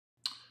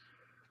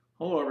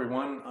Hello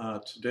everyone.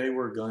 Today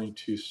we're going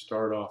to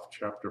start off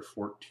chapter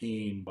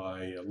 14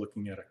 by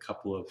looking at a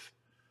couple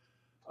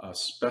of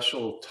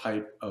special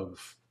type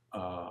of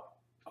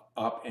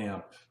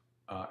op-amp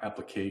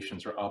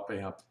applications or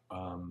op-amp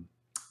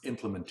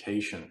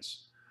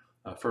implementations.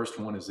 First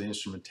one is the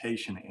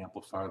instrumentation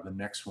amplifier. The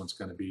next one's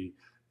going to be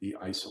the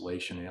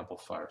isolation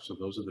amplifier. So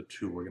those are the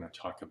two we're going to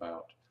talk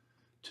about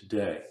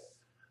today.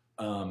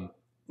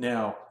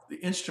 Now, the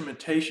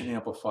instrumentation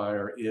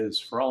amplifier is,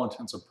 for all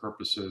intents and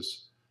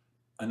purposes,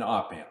 an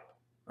op-amp.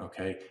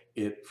 Okay,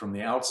 from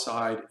the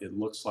outside it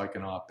looks like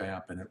an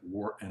op-amp, and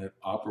it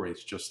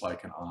operates just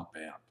like an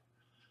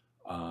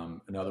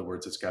op-amp. In other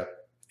words,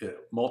 it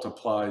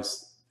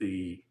multiplies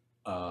the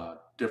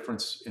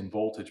difference in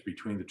voltage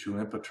between the two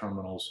input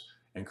terminals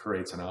and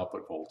creates an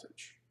output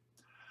voltage.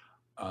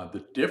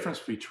 The difference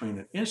between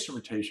an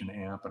instrumentation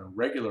amp and a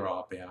regular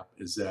op-amp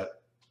is that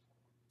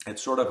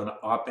it's sort of an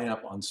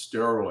op-amp on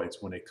steroids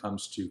when it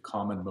comes to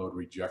common mode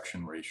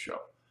rejection ratio.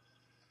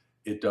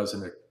 It does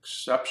an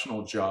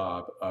exceptional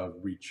job of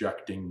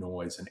rejecting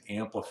noise and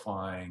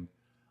amplifying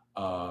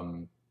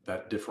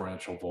that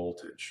differential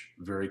voltage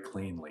very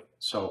cleanly.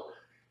 So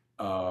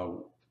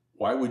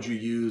why would you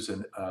use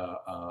an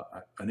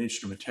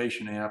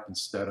instrumentation amp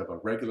instead of a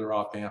regular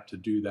op-amp to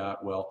do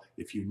that? Well,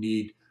 if you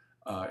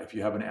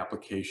have an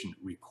application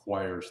that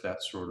requires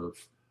that sort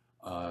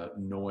of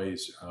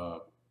noise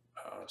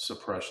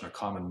suppression, a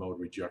common mode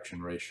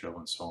rejection ratio,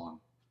 and so on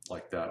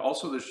like that.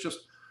 Also,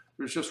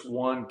 there's just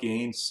one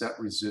gain set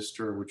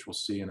resistor, which we'll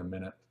see in a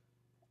minute.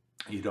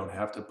 You don't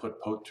have to put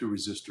two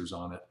resistors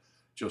on it,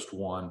 just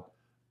one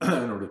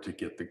in order to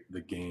get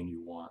the gain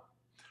you want.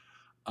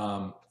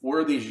 Where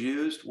are these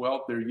used?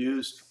 Well, they're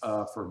used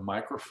for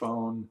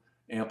microphone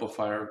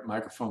amplifier,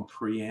 microphone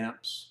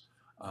preamps.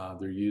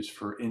 They're used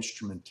for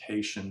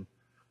instrumentation,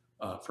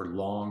 for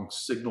long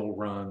signal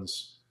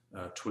runs,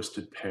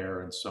 twisted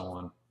pair, and so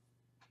on,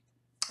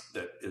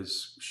 that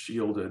is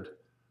shielded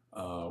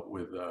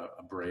with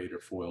a braid or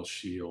foil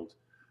shield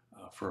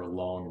for a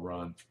long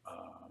run,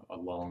 a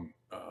long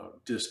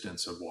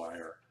distance of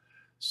wire.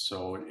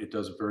 So it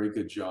does a very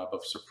good job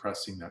of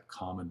suppressing that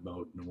common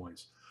mode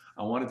noise.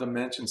 I wanted to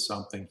mention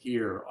something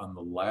here on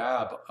the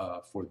lab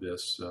for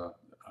this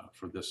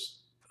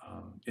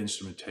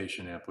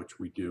instrumentation amp, which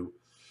we do.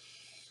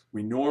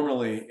 We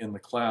normally in the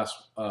class,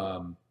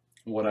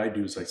 what I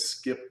do is I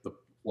skip the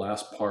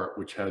last part,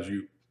 which has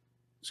you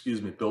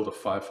build a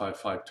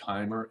 555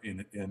 timer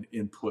and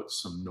input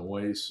some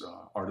noise,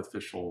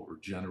 artificial or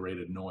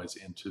generated noise,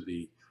 into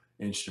the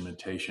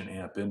instrumentation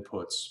amp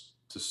inputs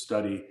to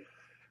study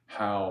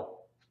how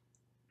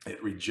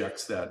it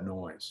rejects that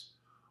noise.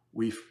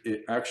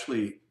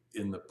 Actually,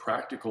 in the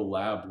practical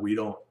lab, we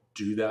don't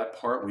do that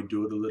part. We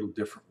do it a little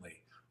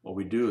differently. What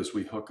we do is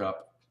we hook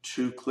up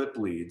two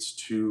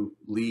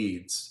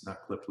leads,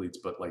 not clip leads,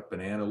 but like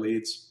banana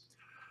leads,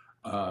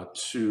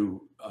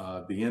 to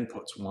the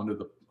inputs, one to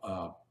the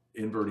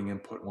inverting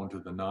input, one to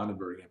the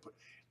non-inverting input.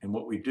 And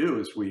what we do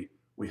is we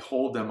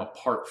hold them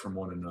apart from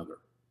one another,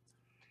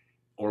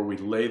 or we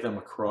lay them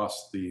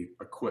across the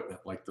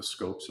equipment like the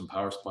scopes and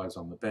power supplies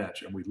on the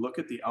bench, and we look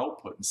at the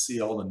output and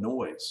see all the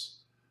noise.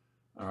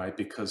 All right,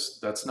 because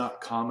that's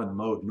not common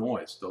mode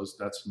noise.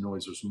 That's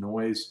noise. There's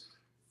noise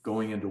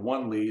going into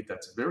one lead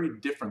that's very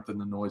different than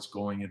the noise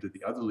going into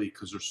the other lead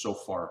because they're so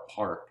far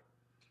apart.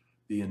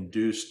 The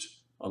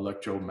induced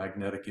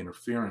electromagnetic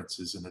interference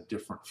is in a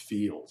different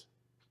field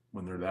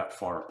when they're that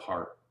far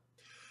apart.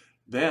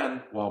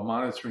 Then, while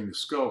monitoring the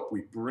scope,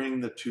 we bring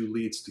the two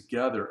leads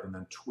together and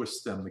then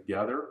twist them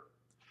together.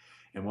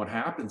 And what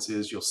happens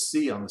is you'll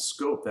see on the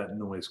scope that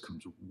noise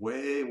comes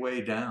way, way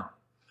down.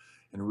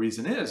 And the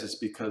reason is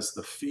because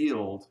the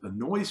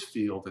noise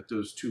field that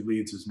those two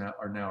leads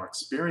are now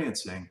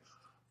experiencing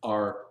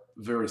are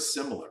very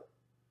similar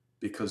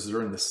because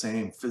they're in the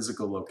same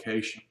physical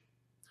location.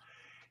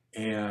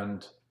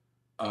 And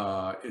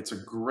I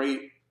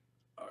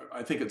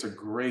think it's a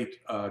great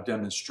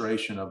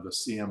demonstration of the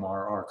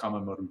CMRR,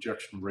 common mode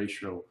rejection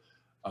ratio,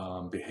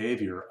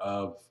 behavior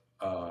of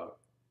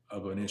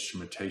an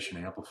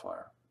instrumentation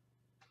amplifier.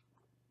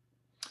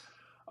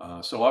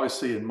 So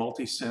obviously in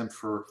multi-sim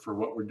for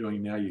what we're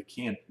doing now, you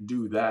can't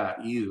do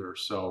that either.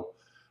 So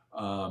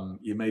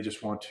you may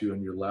just want to,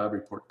 in your lab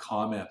report,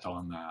 comment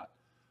on that,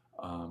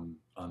 on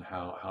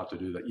how to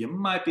do that. You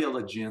might be able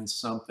to gin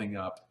something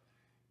up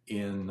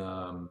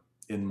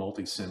in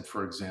multi-sim,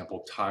 for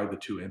example, tie the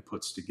two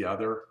inputs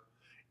together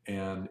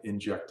and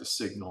inject a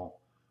signal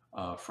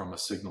from a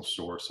signal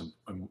source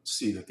and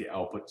see that the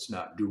output's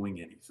not doing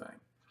anything.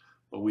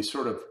 But we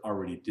sort of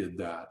already did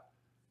that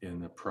in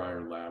the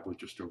prior lab with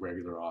just a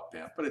regular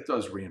op-amp, but it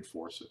does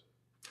reinforce it.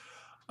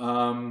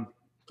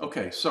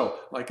 Okay, so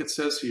like it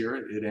says here,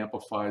 it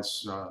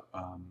amplifies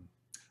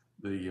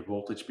the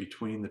voltage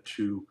between the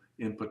two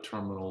input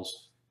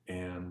terminals,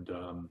 and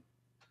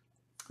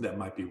that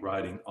might be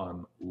riding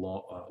on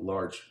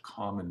large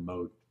common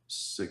mode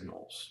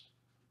signals,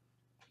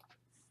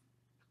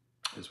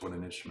 is what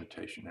an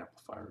instrumentation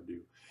amplifier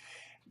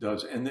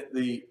does. And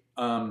the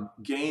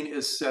Gain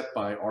is set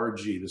by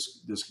RG,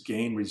 this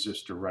gain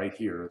resistor right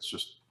here. It's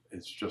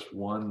just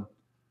one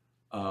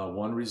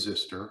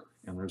resistor,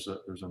 and there's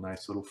a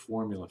nice little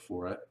formula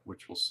for it,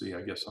 which we'll see,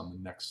 I guess, on the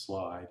next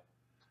slide.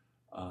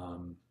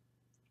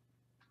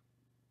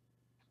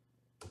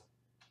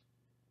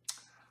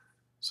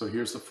 So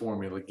here's the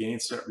formula. Gain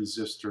set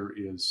resistor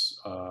is,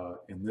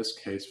 in this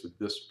case, for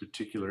this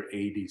particular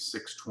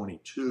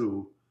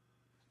AD622,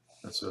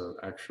 that's an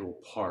actual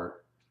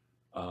part,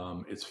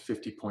 it's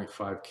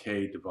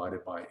 50.5K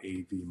divided by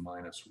AV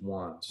minus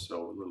 1.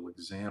 So a little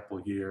example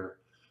here.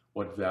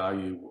 What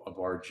value of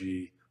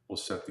RG will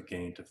set the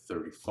gain to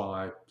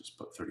 35? Just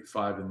put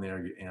 35 in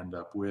there. You end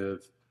up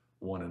with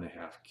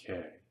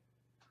 1.5K.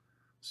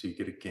 So you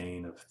get a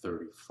gain of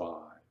 35.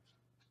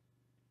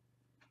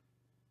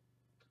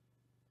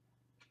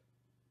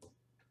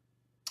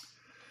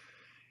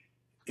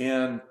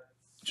 And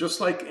just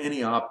like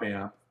any op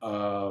amp,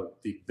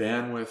 the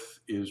bandwidth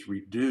is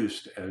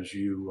reduced as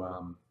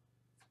you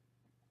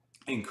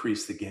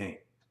increase the gain.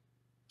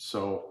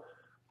 So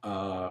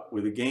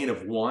with a gain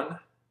of 1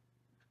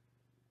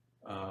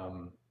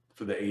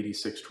 for the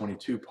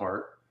 8622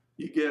 part,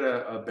 you get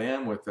a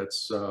bandwidth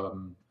that's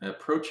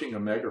approaching a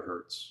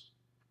megahertz.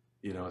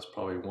 You know, it's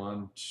probably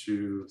 1,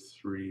 2,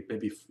 3,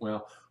 maybe,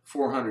 well,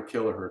 400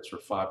 kilohertz or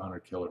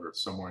 500 kilohertz,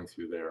 somewhere in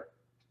through there.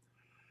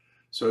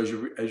 So as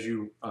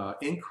you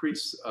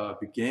increase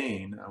the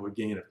gain, a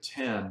gain of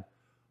 10,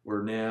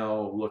 we're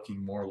now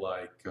looking more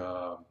like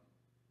 200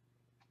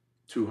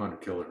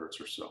 kilohertz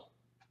or so,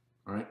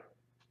 all right?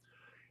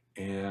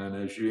 And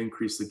as you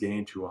increase the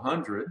gain to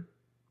 100,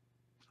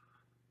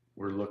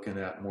 we're looking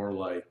at more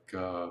like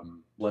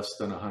less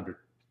than 100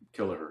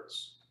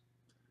 kilohertz.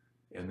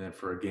 And then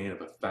for a gain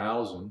of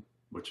 1,000,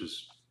 which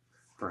is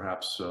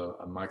perhaps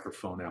a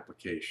microphone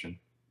application,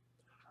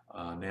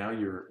 now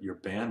your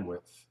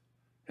bandwidth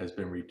has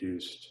been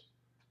reduced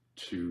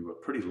to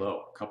pretty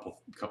low, a couple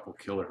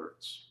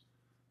kilohertz.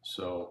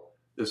 So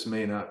this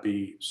may not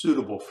be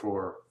suitable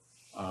for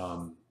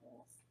a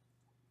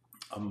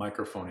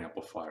microphone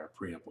amplifier,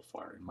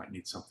 preamplifier. You might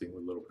need something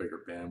with a little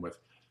bigger bandwidth.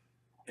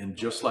 And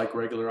just like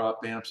regular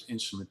op amps,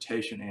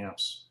 instrumentation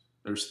amps,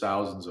 there's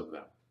thousands of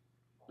them.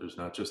 There's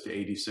not just the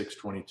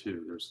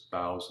 8622, there's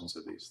thousands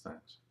of these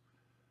things.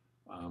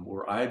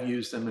 Where I've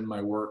used them in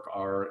my work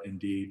are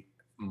indeed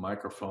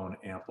microphone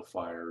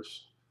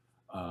amplifiers.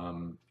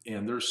 And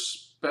there's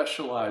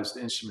specialized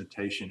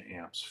instrumentation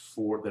amps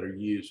that are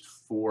used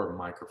for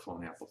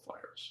microphone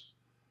amplifiers.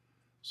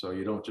 So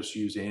you don't just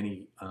use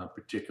any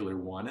particular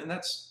one, and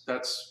that's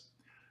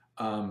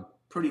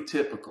pretty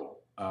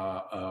typical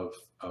of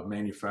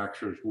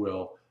manufacturers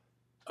will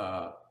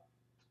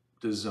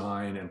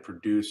design and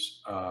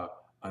produce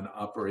an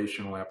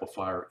operational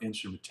amplifier,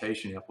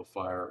 instrumentation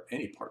amplifier,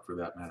 any part for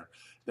that matter,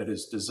 that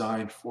is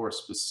designed for a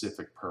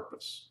specific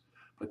purpose.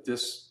 But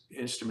this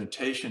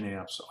instrumentation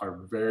amps are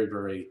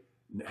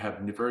have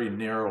very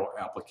narrow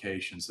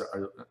applications that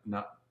are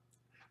not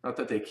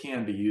that they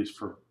can be used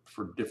for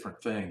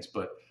different things,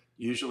 but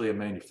usually a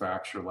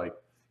manufacturer like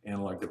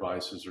Analog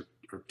Devices or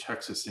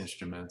Texas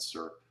Instruments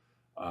or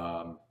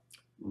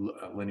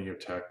Linear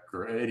Tech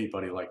or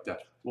anybody like that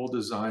will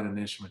design an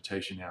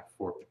instrumentation amp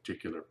for a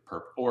particular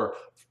purpose or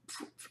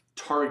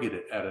target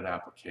it at an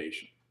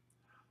application.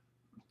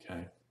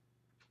 Okay.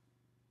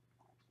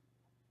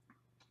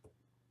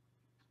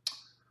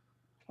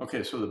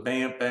 Okay, so the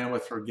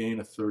bandwidth for a gain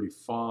of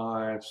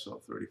 35,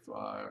 so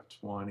 35,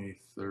 20,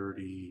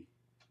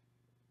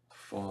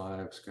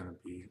 35 is going to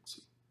be, let's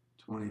see,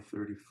 20,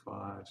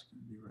 35 is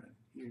going to be right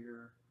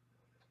here.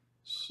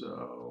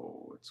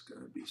 So it's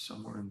going to be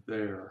somewhere in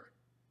there.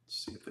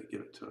 Let's see if they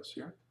give it to us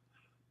here.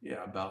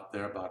 Yeah, about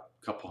there, about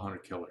a couple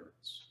hundred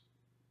kilohertz.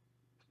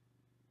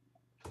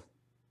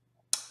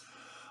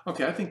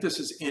 Okay, I think this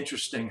is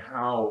interesting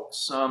how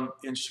some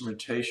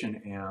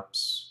instrumentation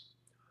amps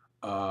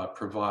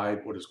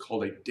provide what is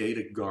called a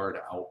data guard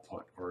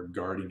output or a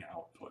guarding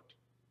output.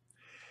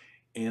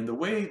 And the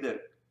way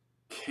that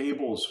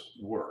cables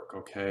work,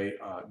 okay,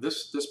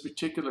 this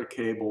particular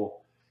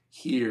cable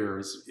here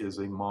is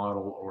a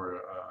model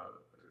or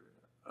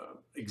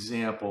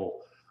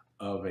example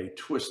of a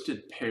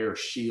twisted pair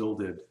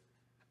shielded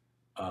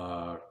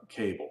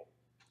cable.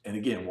 And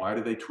again, why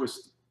do they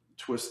twist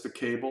the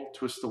cable,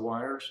 twist the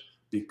wires?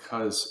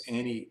 Because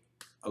any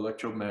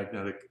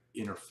electromagnetic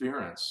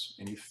interference,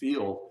 any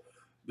field,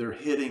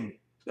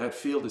 that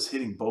field is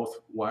hitting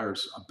both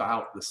wires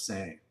about the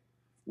same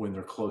when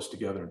they're close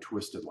together and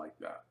twisted like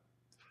that.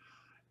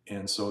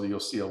 And so you'll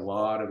see a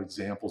lot of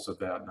examples of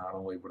that, not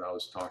only what I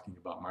was talking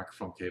about,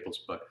 microphone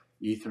cables, but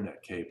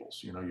Ethernet cables.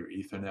 You know, your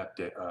Ethernet,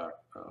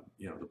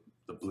 you know,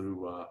 the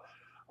blue,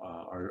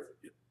 are,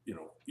 you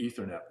know,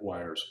 Ethernet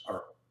wires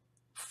are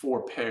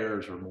 4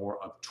 pairs or more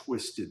of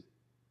twisted.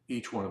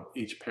 Each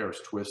pair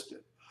is twisted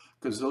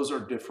because those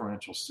are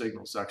differential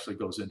signals. It actually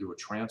goes into a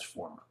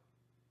transformer,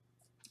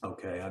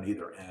 okay, on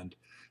either end,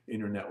 in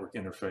your network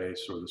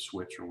interface or the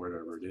switch or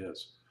whatever it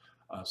is.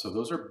 So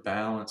those are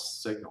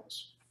balanced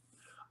signals.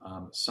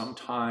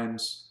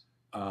 Sometimes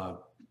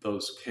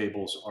those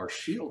cables are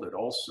shielded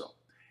also.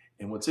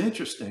 And what's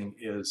interesting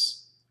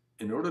is,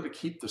 in order to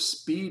keep the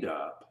speed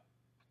up,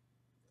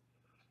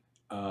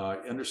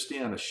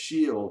 understand a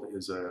shield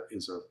is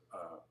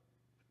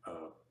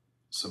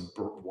some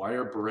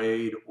wire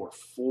braid or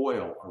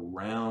foil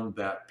around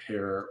that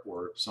pair,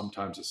 or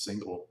sometimes a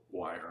single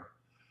wire,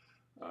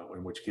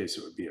 in which case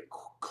it would be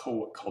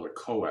called a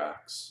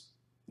coax.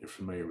 You're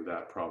familiar with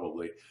that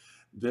probably.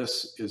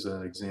 This is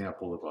an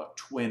example of a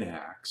twin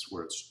ax,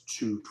 where it's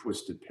two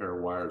twisted pair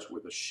of wires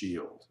with a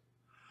shield.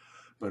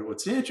 But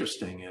what's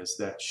interesting is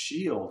that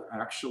shield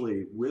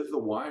actually, with the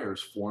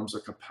wires, forms a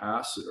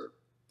capacitor.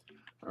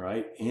 All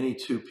right, any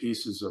two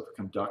pieces of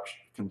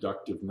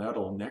conductive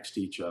metal next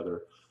to each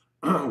other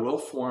will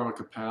form a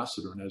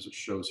capacitor, and as it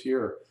shows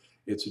here,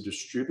 it's a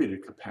distributed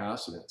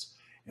capacitance.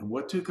 And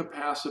what do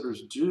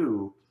capacitors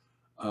do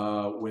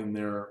when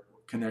they're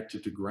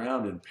connected to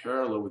ground in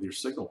parallel with your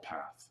signal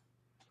path?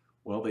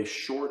 Well, they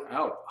short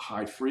out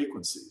high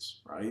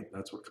frequencies, right?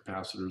 That's what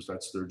capacitors,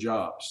 that's their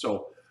job.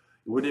 So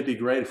wouldn't it be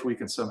great if we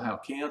can somehow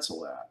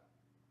cancel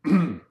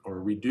that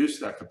or reduce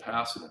that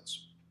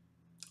capacitance?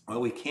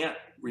 Well, we can't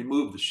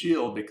remove the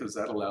shield because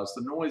that allows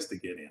the noise to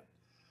get in.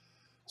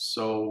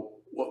 So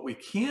what we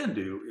can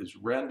do is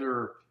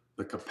render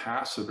the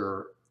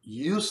capacitor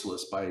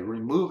useless by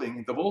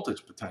removing the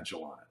voltage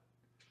potential on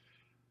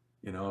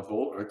it. You know,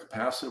 a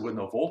capacitor with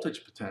no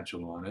voltage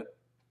potential on it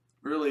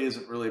really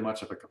isn't really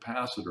much of a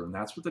capacitor, and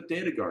that's what the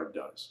data guard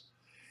does.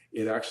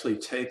 It actually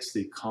takes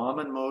the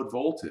common mode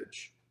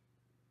voltage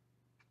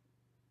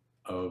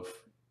of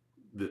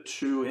the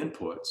two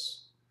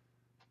inputs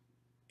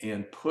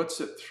and puts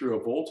it through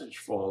a voltage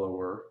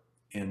follower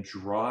and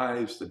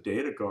drives the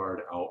data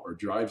guard out, or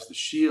drives the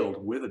shield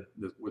with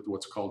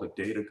what's called a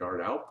data guard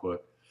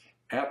output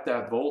at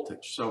that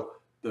voltage. So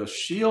the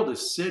shield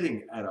is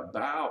sitting at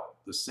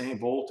about the same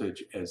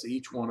voltage as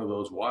each one of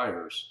those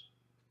wires,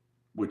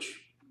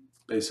 which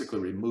basically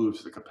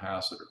removes the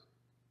capacitor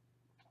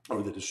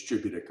or the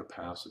distributed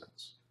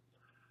capacitance.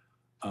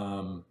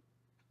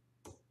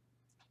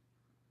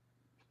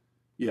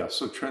 Yeah,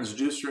 so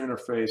transducer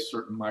interface,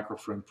 certain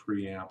microfilm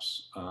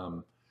preamps.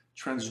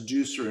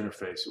 Transducer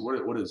interface,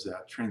 what is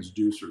that?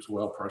 Transducers,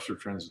 well, pressure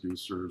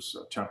transducers,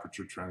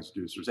 temperature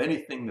transducers,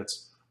 anything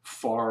that's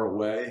far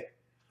away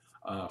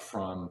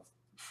from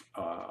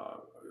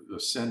the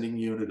sending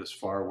unit, is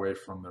far away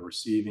from the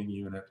receiving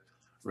unit,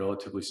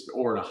 relatively,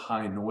 or in a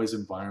high noise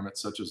environment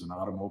such as an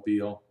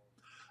automobile.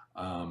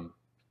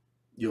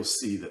 You'll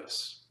see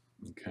this,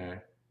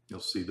 okay? You'll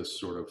see this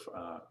sort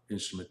of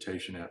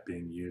instrumentation app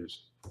being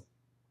used.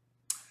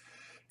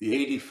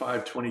 The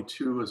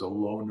EET2142 is a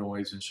low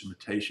noise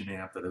instrumentation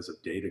amp that has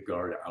a data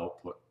guard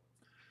output.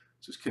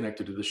 It's just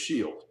connected to the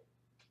shield.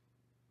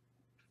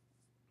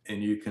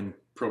 And you can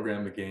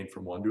program the gain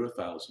from 1 to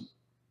 1,000.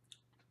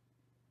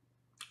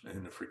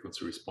 And the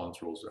frequency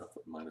response rolls out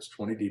at minus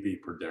 20 dB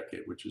per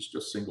decade, which is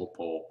just single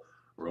pole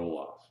roll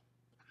off.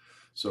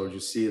 So as you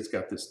see, it's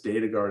got this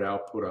data guard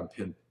output on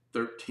pin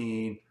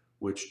 13,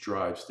 which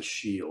drives the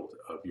shield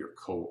of your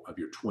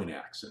twin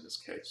ax in this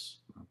case,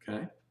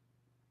 okay?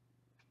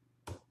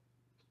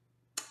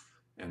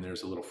 And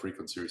there's a little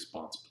frequency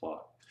response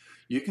plot.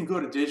 You can go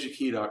to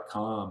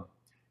digikey.com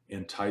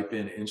and type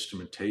in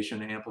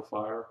instrumentation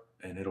amplifier,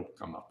 and it'll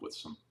come up with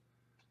some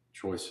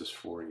choices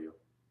for you.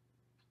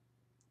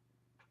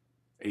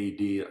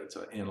 AD, it's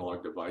an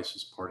analog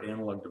devices part.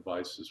 Analog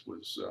devices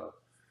was,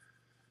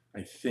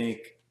 I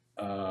think,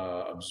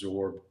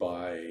 absorbed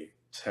by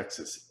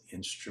Texas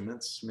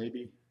Instruments,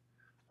 maybe.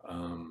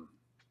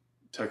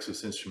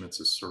 Texas Instruments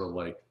is sort of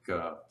like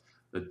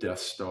the Death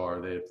Star.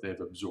 They've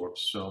absorbed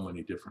so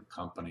many different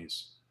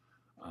companies.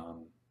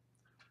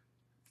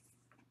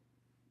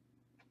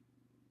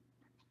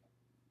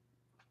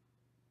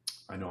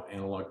 I know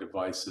Analog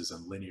Devices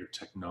and Linear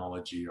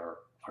Technology are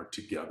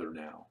together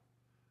now.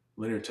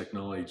 Linear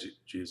Technology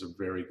is a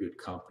very good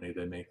company.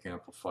 They make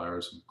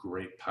amplifiers and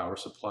great power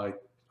supply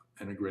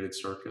integrated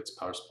circuits,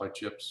 power supply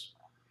chips,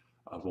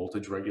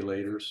 voltage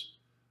regulators.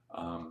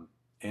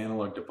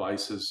 Analog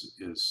Devices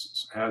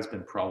has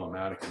been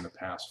problematic in the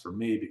past for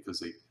me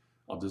because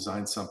I'll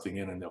design something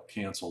in and they'll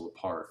cancel the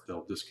part.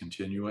 They'll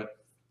discontinue it.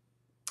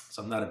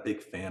 So I'm not a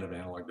big fan of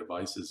Analog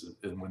Devices.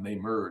 And when they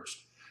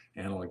merged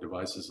Analog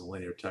Devices and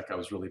Linear Tech, I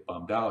was really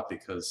bummed out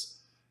because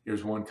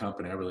here's one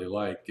company I really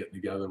like getting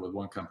together with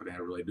one company I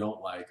really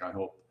don't like. I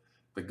hope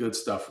the good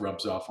stuff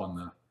rubs off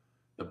on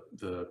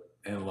the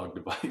Analog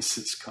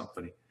Devices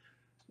company.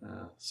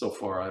 So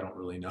far, I don't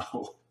really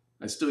know.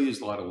 I still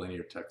use a lot of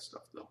Linear Tech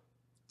stuff though.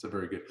 It's a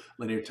very good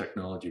Linear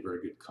Technology,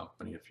 very good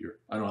company. If you're,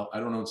 I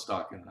don't own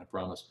stock in it, I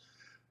promise,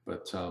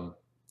 but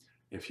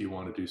if you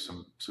want to do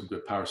some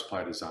good power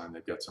supply design,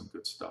 they've got some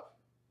good stuff.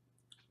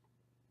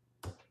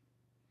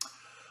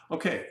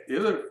 Okay, the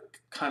other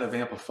kind of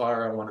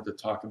amplifier I wanted to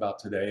talk about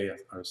today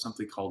is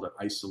something called an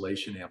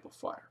isolation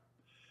amplifier.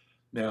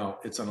 Now,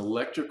 it's an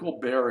electrical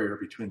barrier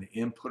between the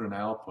input and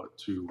output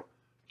to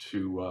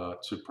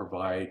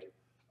provide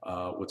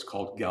what's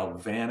called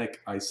galvanic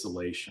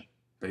isolation.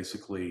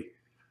 Basically,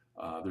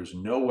 there's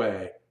no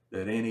way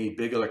that any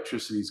big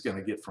electricity is going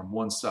to get from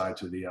one side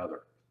to the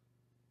other,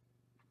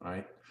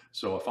 right?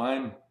 So if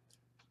I'm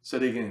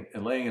sitting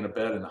and laying in a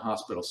bed in a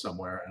hospital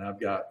somewhere and I've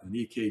got an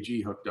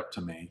EKG hooked up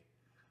to me,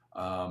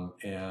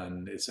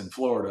 and it's in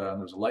Florida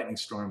and there's a lightning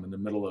storm in the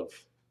middle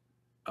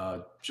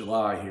of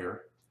July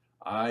here,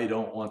 I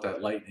don't want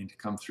that lightning to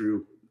come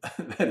through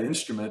that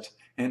instrument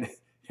and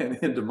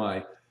into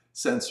my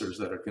sensors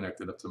that are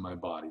connected up to my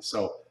body.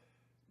 So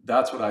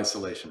that's what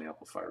isolation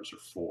amplifiers are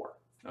for.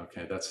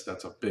 Okay, that's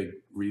a big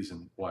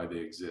reason why they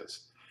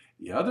exist.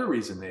 The other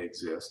reason they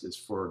exist is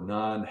for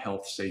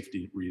non-health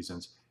safety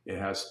reasons. It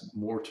has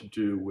more to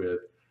do with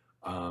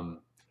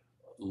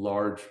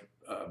large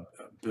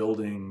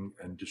building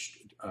and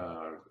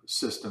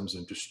systems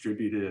and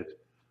distributed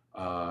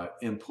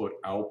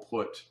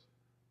input-output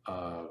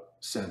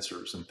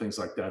sensors and things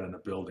like that in a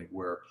building,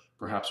 where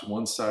perhaps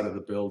one side of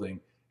the building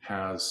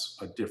has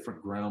a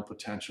different ground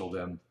potential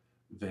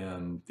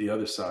than the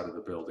other side of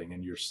the building,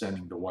 and you're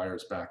sending the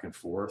wires back and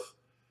forth.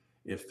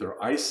 If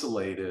they're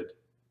isolated,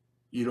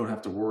 you don't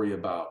have to worry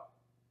about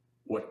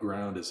what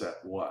ground is at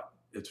what.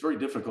 It's very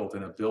difficult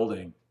in a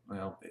building.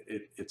 Well,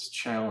 it's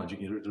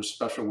challenging. There's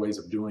special ways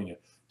of doing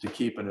it to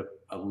keep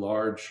a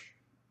large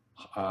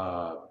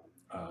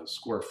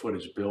square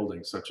footage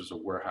building, such as a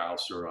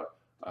warehouse or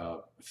a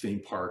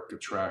theme park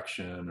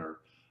attraction or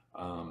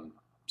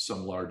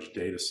some large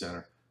data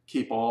center.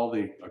 Keep all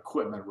the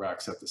equipment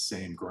racks at the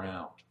same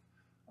ground.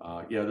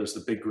 Yeah, there's the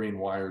big green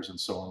wires and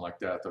so on like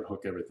that that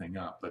hook everything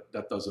up, but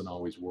that doesn't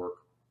always work,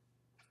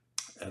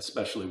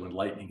 especially when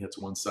lightning hits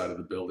one side of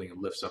the building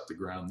and lifts up the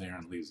ground there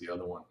and leaves the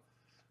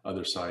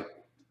other side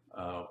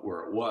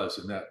where it was,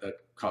 and that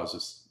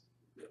causes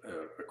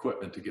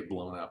equipment to get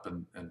blown up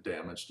and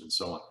damaged and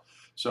so on.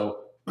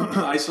 So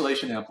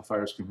isolation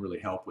amplifiers can really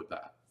help with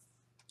that.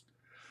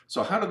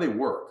 So how do they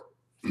work?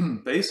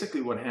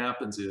 Basically what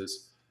happens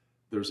is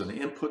there's an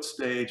input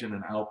stage and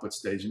an output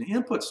stage, and the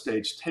input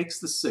stage takes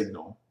the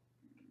signal,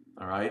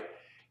 all right,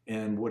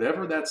 and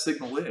whatever that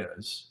signal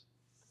is,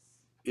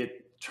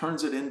 it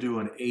turns it into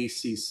an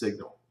AC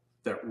signal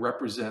that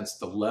represents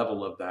the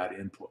level of that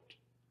input.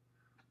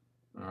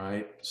 All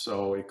right,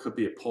 so it could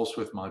be a pulse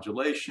width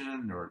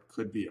modulation, or it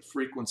could be a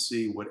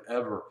frequency,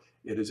 whatever.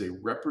 It is a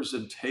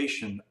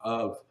representation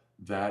of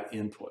that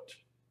input.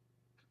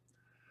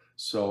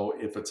 So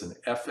if it's an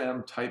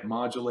FM type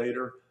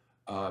modulator,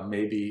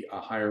 maybe a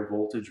higher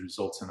voltage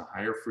results in a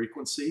higher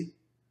frequency,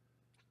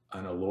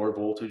 and a lower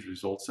voltage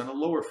results in a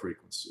lower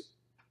frequency.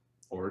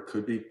 Or it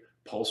could be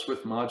pulse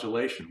width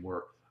modulation,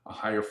 where a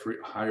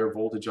higher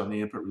voltage on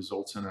the input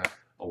results in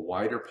a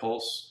wider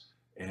pulse,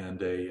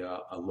 and a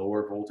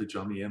lower voltage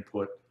on the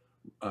input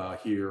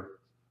here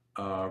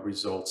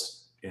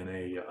results in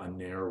a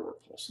narrower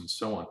pulse, and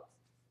so on.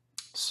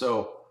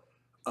 So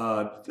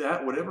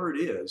that, whatever it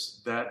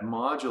is, that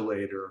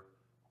modulator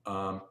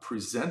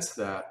presents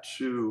that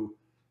to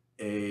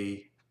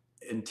a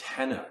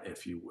antenna,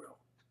 if you will.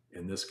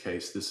 In this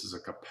case, this is a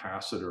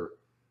capacitor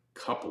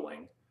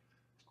coupling.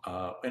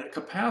 And a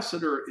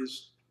capacitor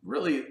is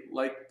really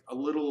like a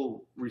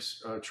little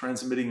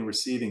transmitting and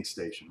receiving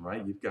station,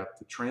 right? You've got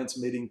the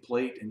transmitting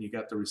plate and you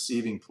got the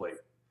receiving plate,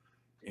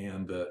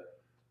 and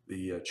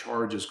the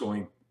charge is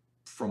going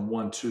from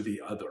one to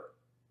the other.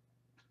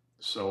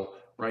 So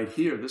right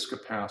here, this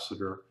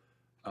capacitor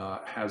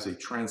has a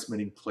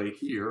transmitting plate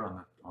here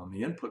on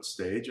the input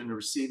stage and a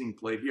receiving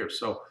plate here.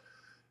 So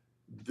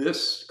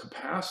this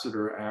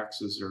capacitor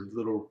acts as their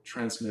little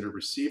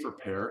transmitter-receiver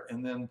pair,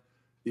 and then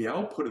the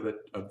output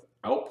of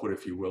output,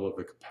 if you will, of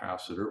the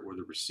capacitor or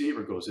the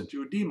receiver goes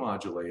into a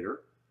demodulator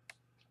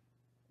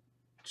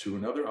to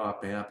another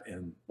op amp,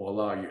 and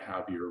voila, you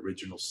have your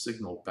original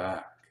signal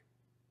back.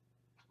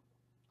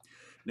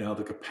 Now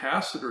the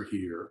capacitor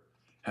here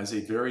has a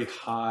very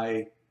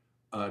high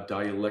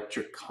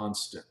dielectric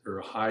constant, or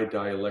a high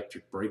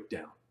dielectric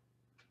breakdown,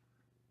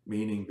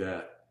 meaning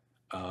that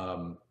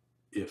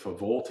if a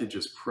voltage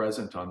is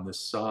present on this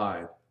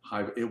side,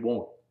 it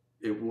will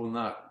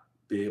not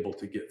be able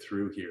to get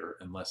through here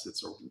unless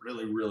it's a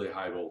really, really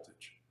high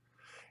voltage.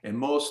 And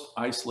most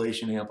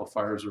isolation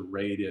amplifiers are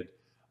rated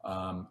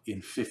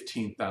in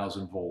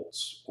 15,000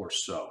 volts or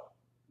so.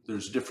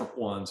 There's different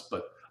ones,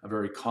 but a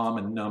very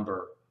common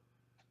number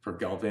for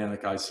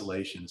galvanic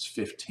isolation is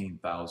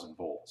 15,000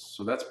 volts.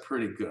 So that's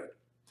pretty good.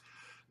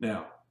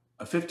 Now,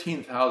 a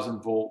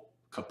 15,000 volt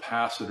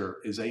capacitor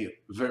is a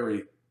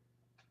very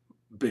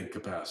big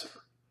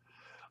capacitor.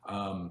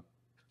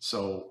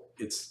 So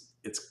it's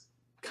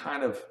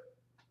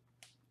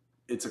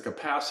a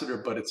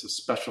capacitor, but it's a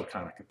special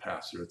kind of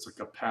capacitor. It's a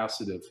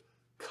capacitive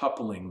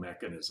coupling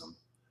mechanism,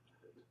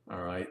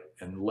 all right?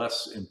 And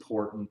less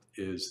important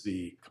is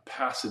the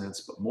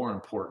capacitance, but more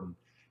important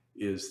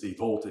is the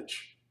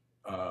voltage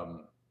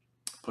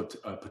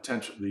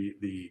potential,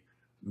 the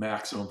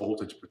maximum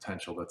voltage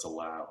potential that's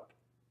allowed.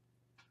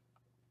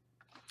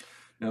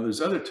 Now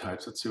there's other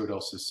types. Let's see what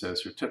else this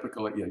says here.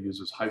 Typical, yeah,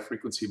 uses high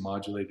frequency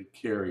modulated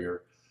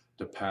carrier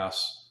to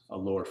pass a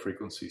lower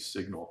frequency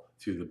signal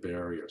through the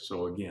barrier.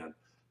 So again,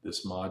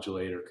 this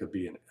modulator could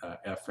be an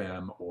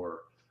FM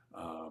or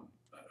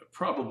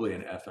probably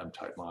an FM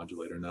type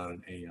modulator, not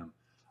an AM.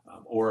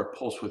 Or a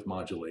pulse width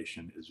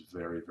modulation is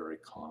very, very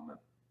common.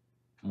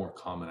 More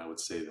common, I would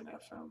say, than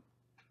FM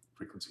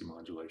frequency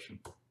modulation.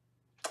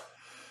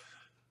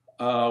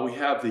 We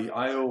have the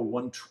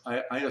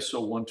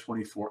ISO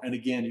 124, and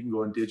again, you can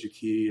go on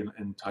DigiKey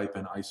and type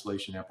in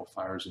isolation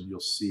amplifiers, and you'll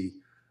see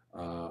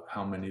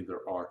how many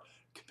there are.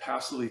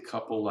 Capacity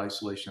coupled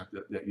isolation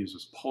that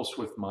uses pulse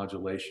width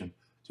modulation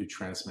to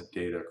transmit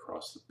data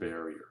across the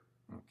barrier.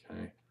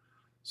 Okay,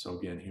 so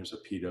again, here's a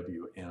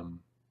PWM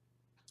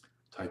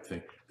type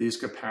thing. These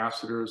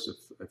capacitors,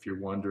 if you're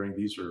wondering,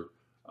 these are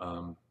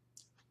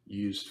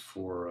used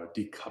for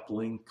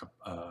decoupling,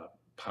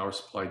 power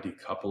supply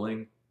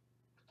decoupling.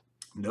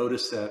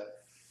 Notice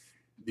that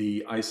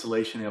the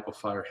isolation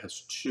amplifier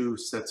has two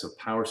sets of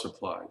power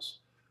supplies.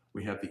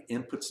 We have the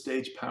input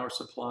stage power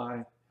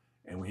supply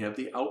and we have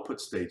the output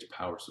stage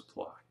power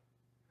supply.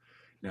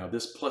 Now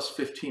this plus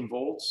 15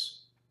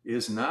 volts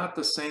is not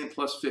the same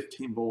plus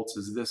 15 volts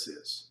as this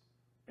is.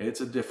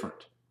 It's a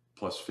different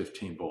plus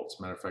 15 volts.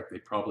 Matter of fact, they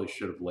probably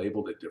should have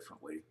labeled it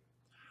differently.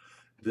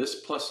 This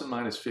plus and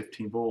minus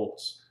 15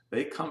 volts,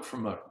 they come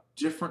from a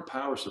different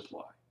power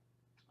supply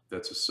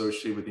that's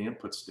associated with the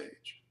input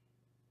stage.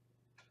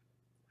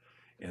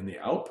 And the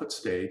output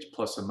stage,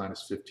 plus and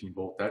minus 15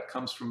 volt, that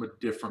comes from a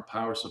different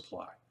power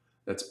supply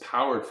that's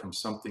powered from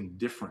something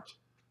different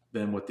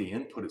than what the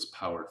input is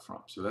powered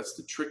from. So that's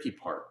the tricky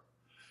part.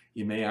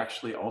 You may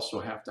actually also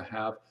have to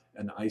have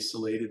an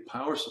isolated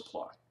power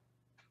supply,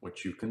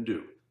 which you can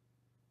do.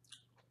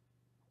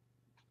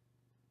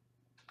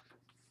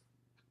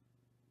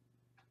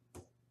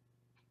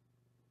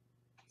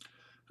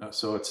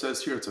 So it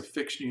says here it's a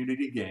fixed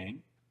unity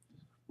gain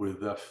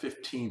with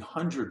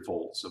 1500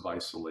 volts of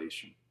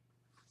isolation.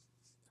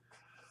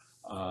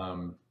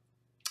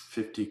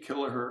 50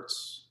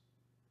 kilohertz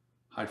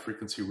high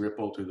frequency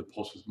ripple through the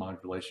pulse width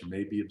modulation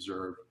may be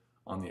observed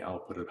on the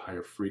output at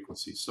higher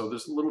frequencies. So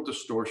there's a little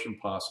distortion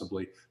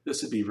possibly.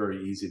 This would be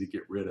very easy to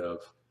get rid of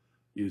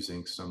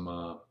using some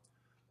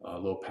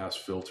low pass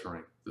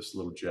filtering. This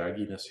little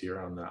jagginess here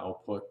on the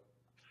output.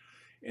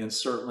 And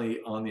certainly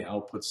on the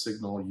output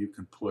signal you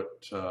can put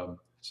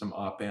some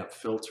op-amp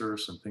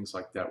filters and things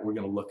like that. We're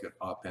going to look at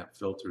op-amp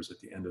filters at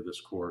the end of this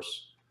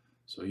course.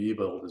 So you'll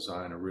be able to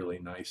design a really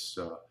nice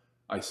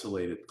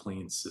isolated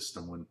clean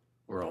system when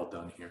we're all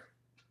done here.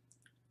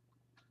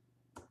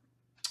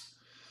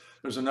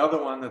 There's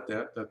another one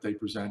that they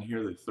present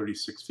here, the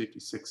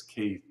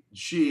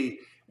 3656KG,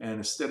 and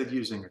instead of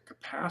using a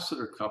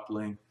capacitor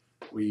coupling,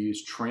 we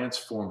use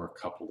transformer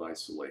coupled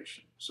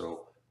isolation.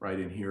 So right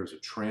in here is a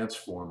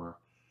transformer.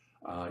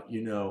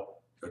 You know,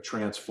 a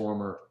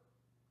transformer,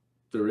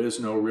 there is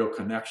no real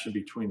connection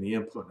between the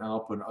input and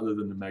output other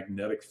than the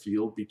magnetic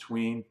field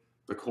between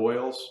the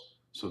coils.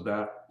 So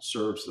that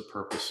serves the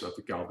purpose of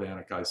the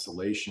galvanic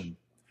isolation.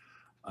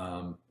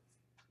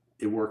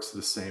 It works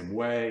the same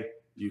way.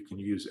 You can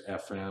use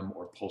FM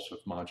or pulse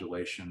width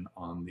modulation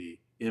on the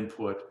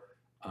input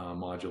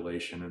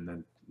modulation and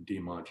then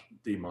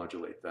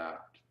demodulate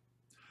that.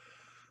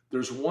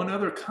 There's one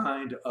other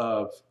kind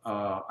of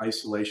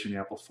isolation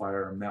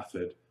amplifier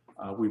method.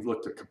 We've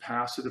looked at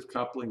capacitive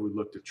coupling, we've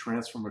looked at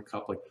transformer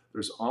coupling.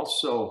 There's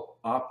also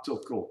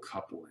optical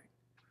coupling,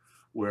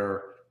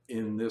 where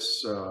in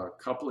this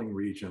coupling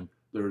region,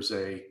 there's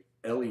a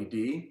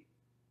LED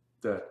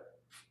that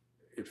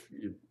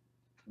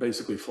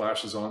basically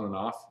flashes on and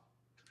off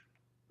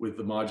with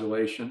the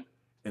modulation,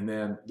 and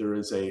then there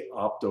is a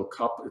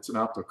optocoupler. It's an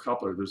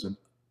optocoupler. There's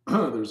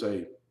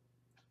a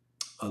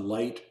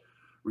light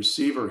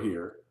receiver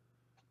here,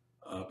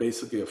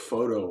 basically a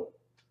photo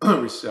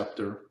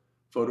receptor,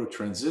 photo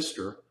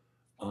transistor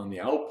on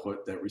the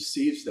output that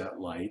receives that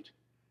light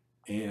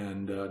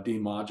and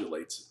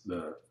demodulates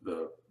the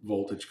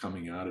voltage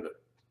coming out of it.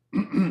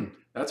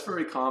 That's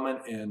very common,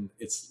 and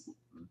it's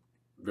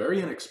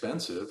very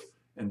inexpensive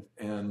and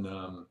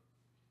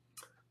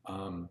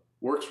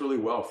works really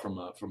well from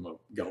a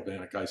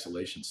galvanic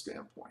isolation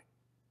standpoint.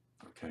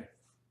 Okay.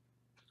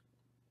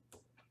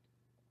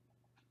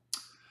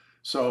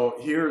 So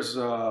here's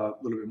a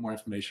little bit more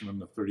information on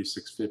the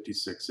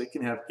 3656. It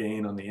can have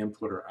gain on the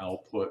input or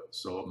output,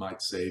 so it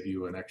might save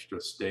you an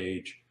extra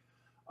stage.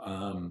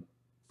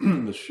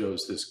 This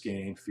shows this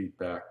gain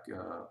feedback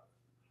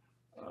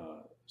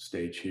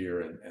stage here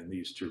and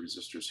these two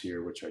resistors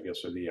here, which I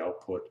guess are the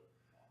output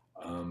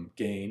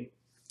gain.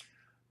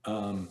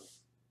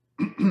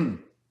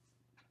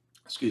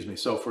 Excuse me.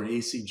 So for an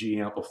ECG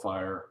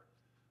amplifier,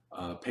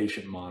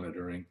 patient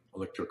monitoring,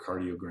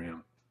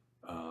 electrocardiogram,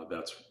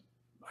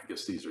 I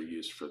guess these are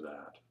used for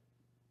that.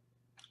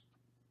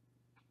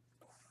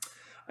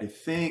 I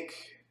think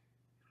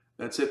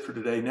that's it for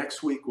today.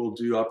 Next week we'll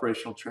do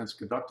operational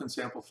transconductance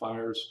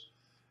amplifiers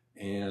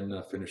and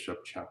finish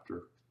up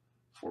chapter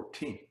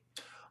 14.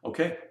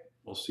 Okay,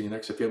 we'll see you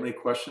next. If you have any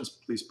questions,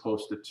 please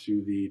post it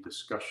to the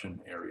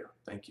discussion area.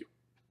 Thank you.